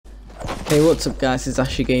Hey, what's up guys, it's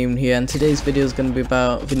Asher Game here, and today's video is going to be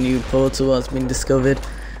about the new portal that's been discovered.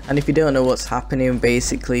 And if you don't know what's happening,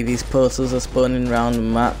 basically these portals are spawning around the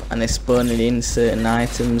map and they're spawning in certain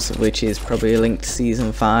items, which is probably linked to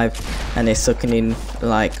season 5, and they're sucking in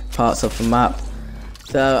like parts of the map.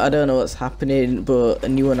 So I don't know what's happening, but a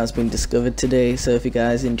new one has been discovered today. So if you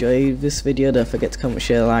guys enjoy this video, don't forget to comment,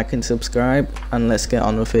 share, like and subscribe, and let's get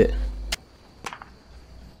on with it.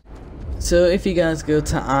 So if you guys go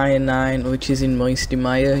to Iron 9, which is in Moisty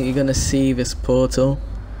Mire, you're gonna see this portal.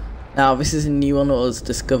 Now this is a new one that was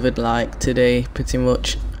discovered like today pretty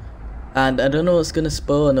much, and I don't know what's gonna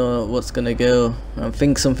spawn or what's gonna go. I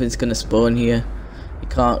think something's gonna spawn here. You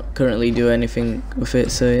can't currently do anything with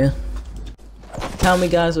it, so yeah. Tell me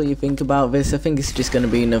guys what you think about this. I think it's just gonna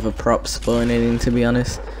be another prop spawning in, to be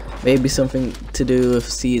honest. Maybe something to do with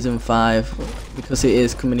season 5 because it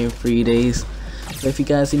is coming in 3 days. So if you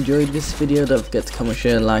guys enjoyed this video, don't forget to comment,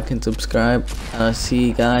 share, like and subscribe, and I'll see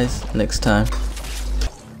you guys next time.